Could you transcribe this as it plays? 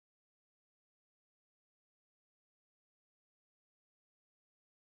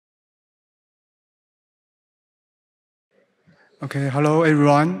Okay, hello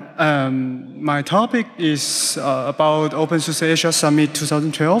everyone. My topic is about openSUSE.Asia Summit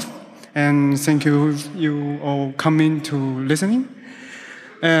 2012, and thank you all coming to listening.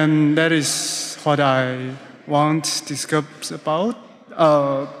 And that is what I want to discuss about.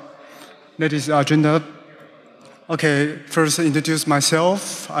 That is agenda. Okay, first introduce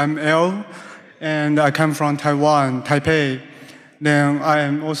myself. I'm El, and I come from Taiwan, Taipei. Then I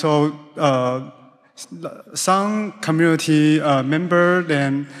am also some community member.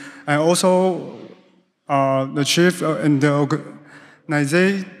 Then I also the chief and the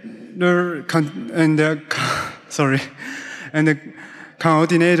organizer and the sorry and the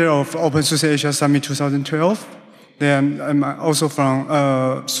coordinator of openSUSE.Asia Summit 2012. Then I'm also from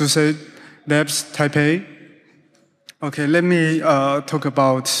SUSE Labs Taipei. Okay, let me talk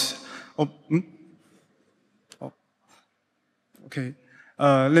about.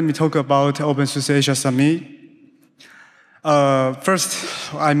 Let me talk about openSUSE.Asia Summit.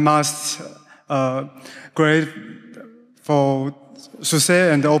 First, I must grateful SUSE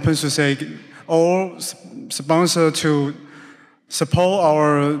and openSUSE all sponsor to support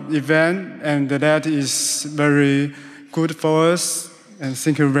our event, and that is very good for us. And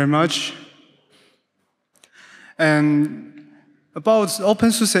thank you very much. And about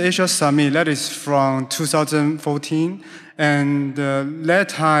openSUSE.Asia Summit, that is from 2014, and that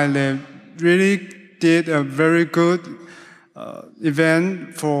time they really did a very good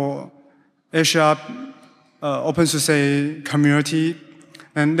event for Asia openSUSE community.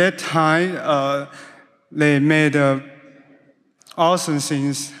 And that time they made awesome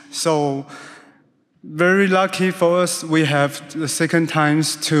things. So very lucky for us, we have the second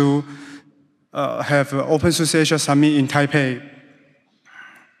times to have openSUSE.Asia Summit in Taipei.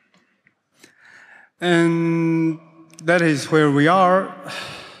 And that is where we are.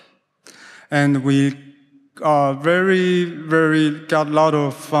 And we are very got a lot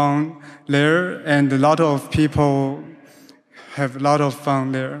of fun there, and a lot of people have a lot of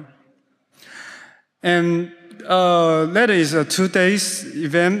fun there. And that is a 2 days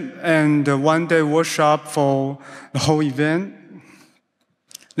event and a 1 day workshop for the whole event.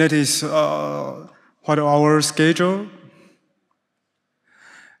 That is what our schedule.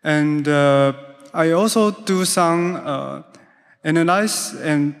 And I also do some analyze,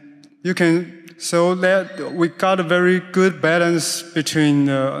 and you can so that we got a very good balance between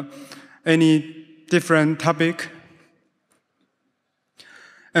any different topic.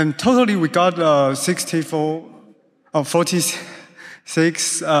 And totally we got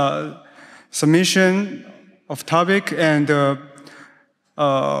 46 submission of topic, and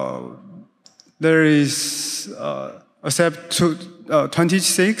there is accept to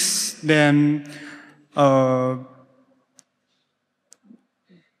 26. Then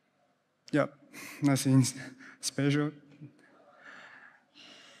yeah, nothing special.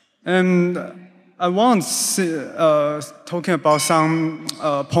 And I want talking about some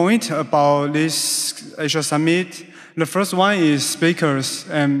point about this Asia Summit. The first one is speakers,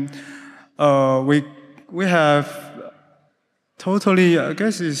 and we have totally, I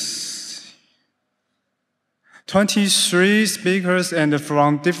guess it's 23 speakers and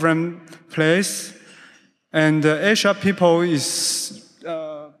from different places. And Asia people is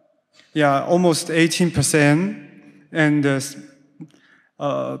almost 18%, and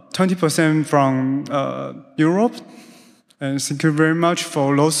 20% from Europe. And thank you very much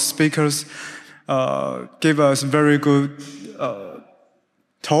for those speakers. Give us very good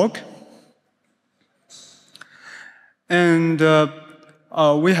talk. And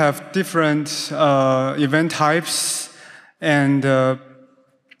we have different event types, and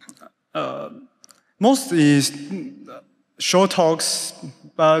most is short talks,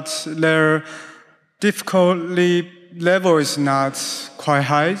 but their difficulty level is not quite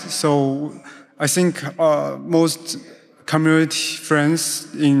high. So I think most community friends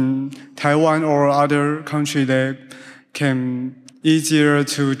in Taiwan or other country, they can easier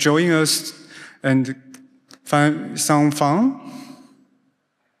to join us and find some fun.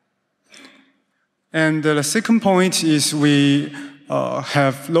 And the second point is we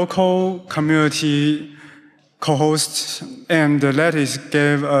have local community co-hosts, and that is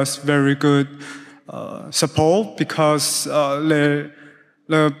gave us very good support, because the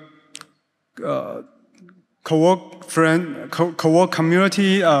co-work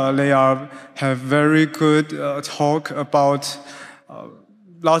community they have very good talk about a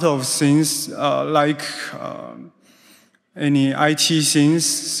lot of things like any IT things.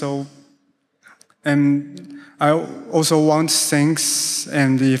 So, and I also want thanks,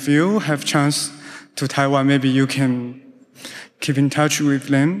 and if you have chance to Taiwan, maybe you can keep in touch with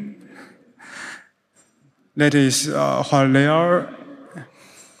them. That is what they are.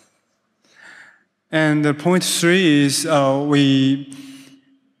 And point 3 is we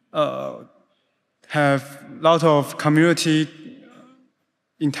have a lot of community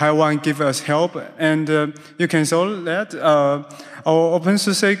in Taiwan give us help, and you can see that our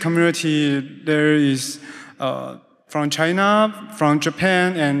openSUSE community there is from China, from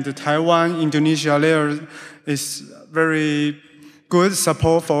Japan, and Taiwan, Indonesia. There is very good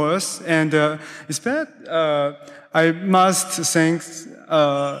support for us, and I must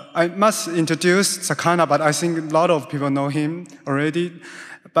introduce Sakana, but I think a lot of people know him already.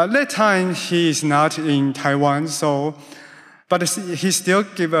 But that time he is not in Taiwan, but he still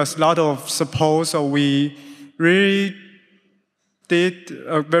gave us a lot of support, so we really did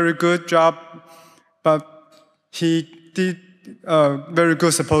a very good job. But he did very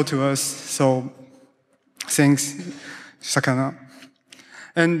good support to us, so thanks, Sakana.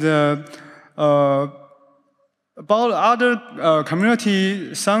 And about other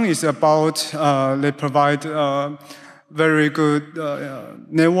community, some is about they provide very good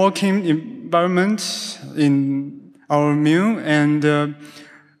networking environment in our mill, and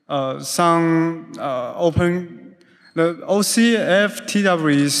some open, the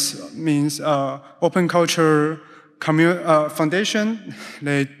OCFTW means Open Culture Foundation.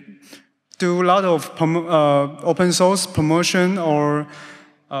 They do a lot of open source promotion or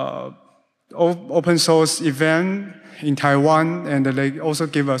open source event in Taiwan, and they also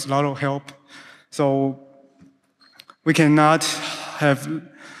give us a lot of help. So we cannot have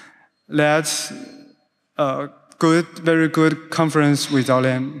that very good conference without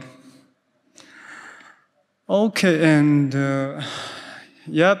them. Okay, and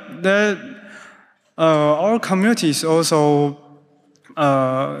our community is also.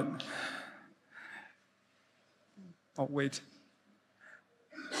 I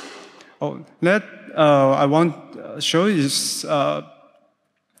want to show is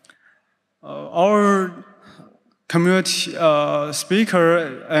our community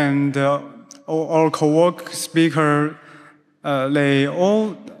speaker and our co-work speaker. They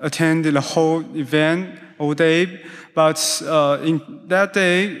all attended the whole event all day, but in that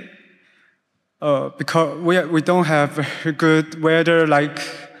day, because we don't have very good weather like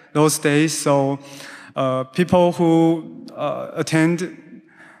those days, so people who attend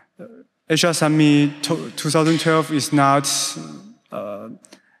Asia Summit 2012 is not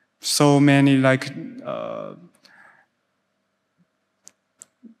so many like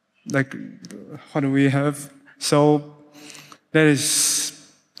what do we have? So that is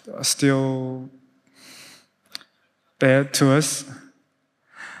still bad to us.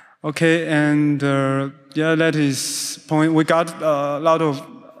 Okay, and that is point. We got a lot of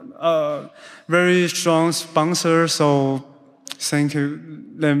very strong sponsors, so thank you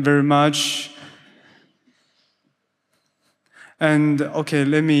them very much. And okay,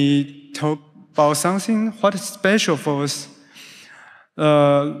 let me talk about something what is special for us.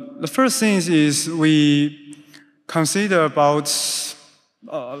 The first thing is we consider about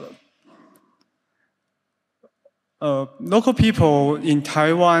local people in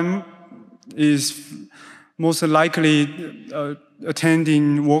Taiwan is most likely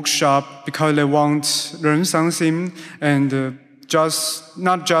attending workshop because they want to learn something, and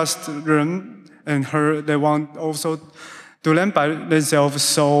not just learn and hear, they want also to learn by themselves.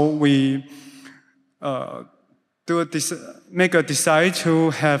 So we make a decide to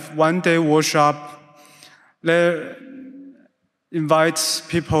have one-day workshop. They invite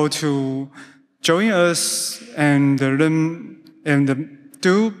people to join us and learn and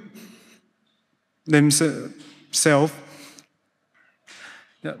do themselves.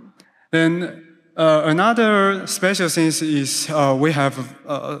 Yeah. Then another special thing is we have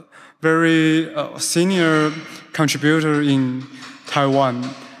a very senior contributor in Taiwan.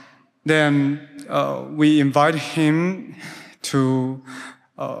 Then we invite him to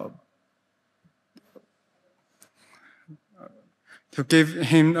give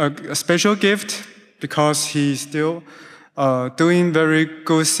him a special gift because he's still doing very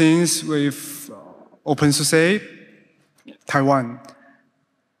good things with openSUSE Taiwan.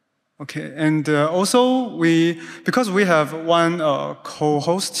 Okay, and also because we have one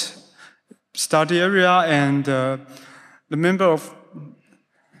co-host study area, and the member of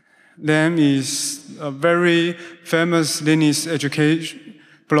them is a very famous Linux education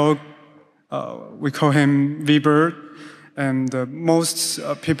blog. We call him VBird, and most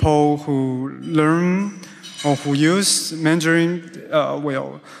people who learn or who use Mandarin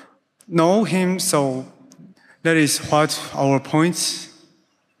will know him. So that is what our point.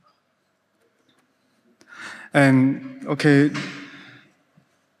 And okay,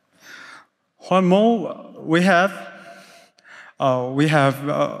 What more we have? We have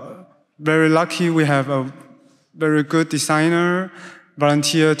very lucky. We have a very good designer,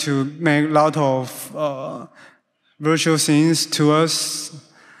 volunteer to make a lot of virtual things to us.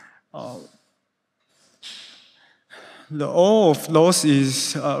 All of those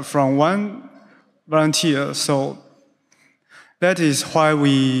is from one volunteer, so that is why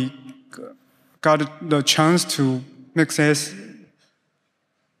we got the chance to make this.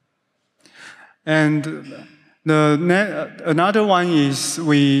 And another one is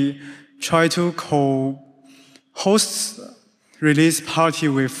we try to host release party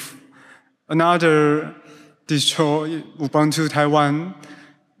with another distro Ubuntu Taiwan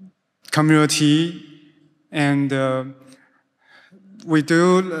community, and we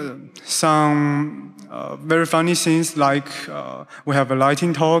do some very funny things, like we have a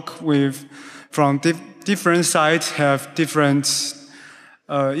lighting talk from different sides, have different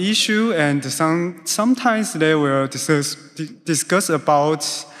issue, and sometimes they will discuss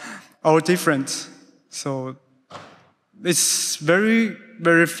about our difference. So it's very,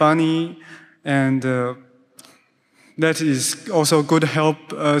 very funny, and that is also good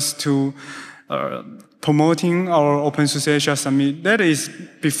help us to promoting our openSUSE.Asia Summit. That is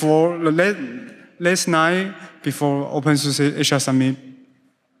before last night before openSUSE.Asia Summit.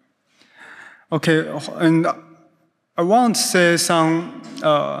 Okay, and I want to say some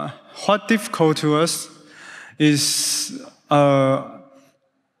what difficult to us is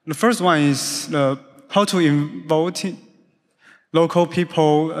the first one is how to invite local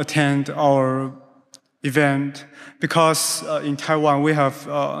people attend our event, because in Taiwan we have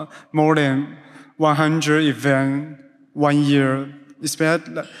more than 100 events 1 year.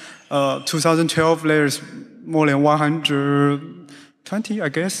 Especially 2012, there's more than 120, I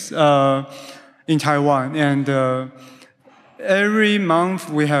guess, in Taiwan, and every month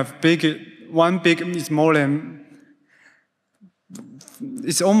we have one big is more than,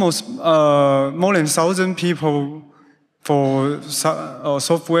 it's almost more than 1,000 people for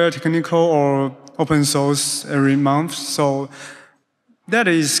software, technical, or open source every month. So that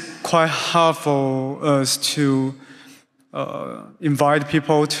is quite hard for us to invite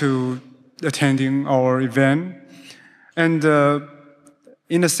people to attending our event. And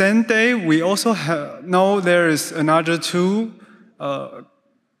in the same day, we also know there is another two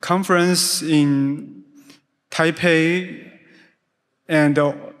conference in Taipei, and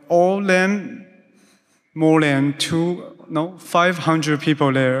all them more than 500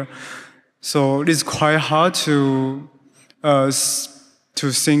 people there. So it's quite hard to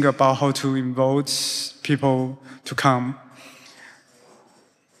think about how to invite people to come.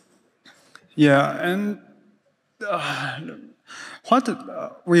 Yeah, and what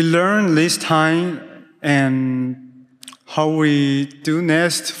we learned this time and how we do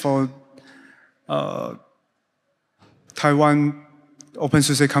next for Taiwan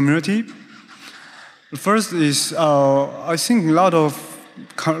openSUSE community. First is I think a lot of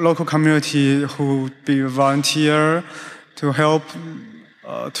local community who be volunteer to help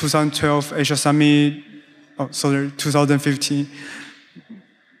 2012 Asia Summit, 2015.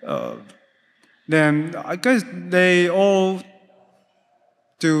 Then I guess they all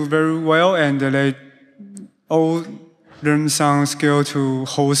do very well, and they all learn some skill to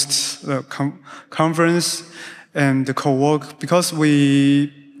host the conference and the co-work, because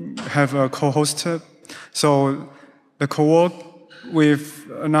we have a co-hoster. So the co-work with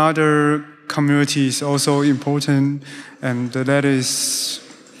another community is also important, and that is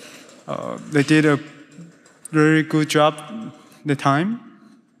they did a very good job the time.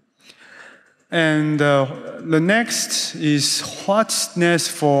 And the next is what's next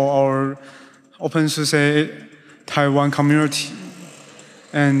for our openSUSE Taiwan community.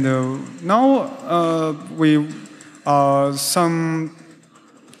 And now we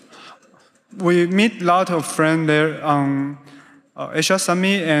meet a lot of friends there on Asia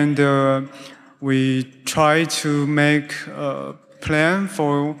Summit, and we try to make a plan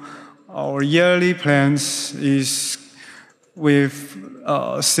for our yearly plans is with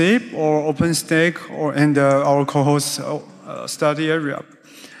SIP or OpenStack and our co-host study area.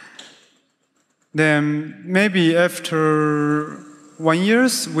 Then maybe after 1 year,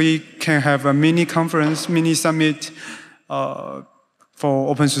 we can have a mini conference, mini summit for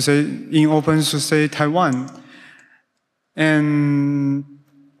openSUSE in openSUSE Taiwan. And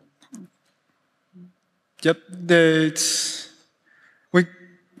yep,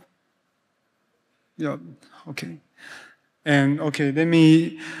 okay. And okay, let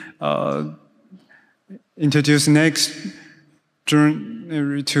me introduce next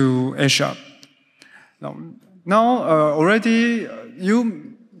journey to Asia. Now already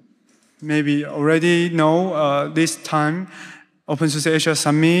you maybe already know, this time openSUSE.Asia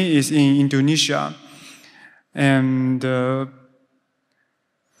Summit is in Indonesia. And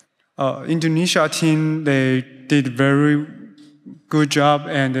Indonesia team, they did very good job,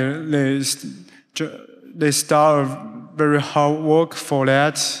 and they start very hard work for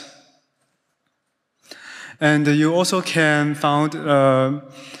that. And you also can find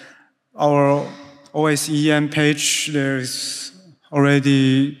our OSEM page. There's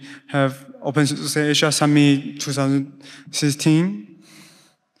already have openSUSE.Asia Summit 2016.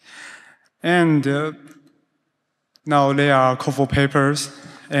 And now they are call for papers.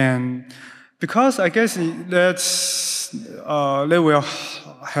 And because I guess they will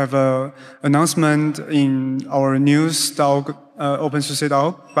have an announcement in our news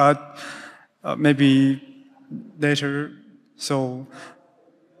openSUSE.org, but maybe later. So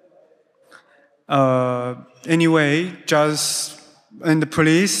anyway,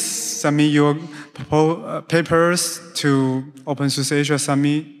 please submit your papers to openSUSE.Asia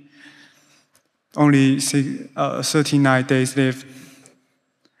Summit. Only 39 days left.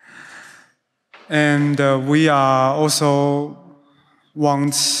 And we are also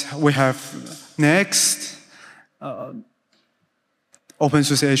we have next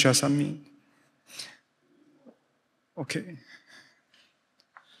openSUSE.Asia Summit. Okay.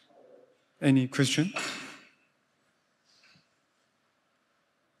 Any question?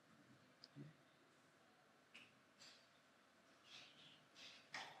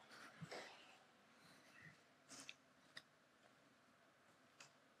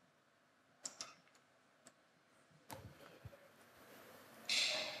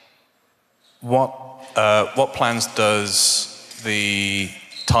 What plans does the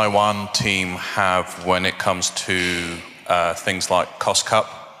Taiwan team have when it comes to things like Cost Cup?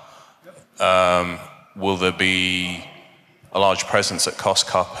 Will there be a large presence at Cost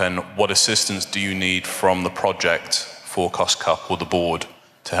Cup, and what assistance do you need from the project for Cost Cup or the board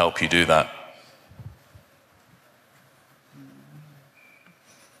to help you do that?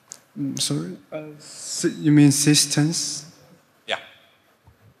 Sorry, you mean assistance? Yeah.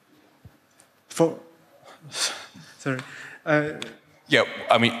 Sorry. Yeah,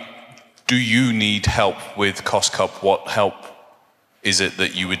 I mean, do you need help with Cost Cup? What help is it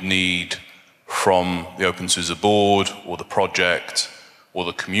that you would need from the openSUSE board or the project or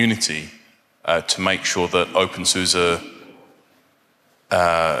the community to make sure that openSUSE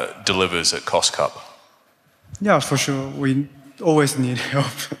delivers at Cost Cup? Yeah, for sure. We always need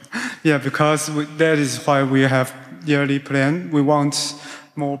help. Yeah, because that is why we have yearly plan. We want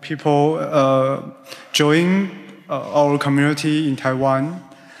more people join our community in Taiwan.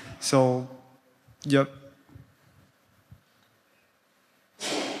 So, yep.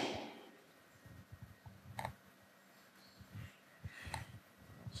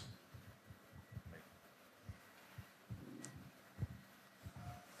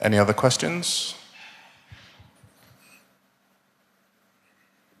 Any other questions?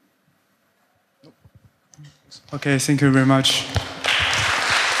 Okay, thank you very much.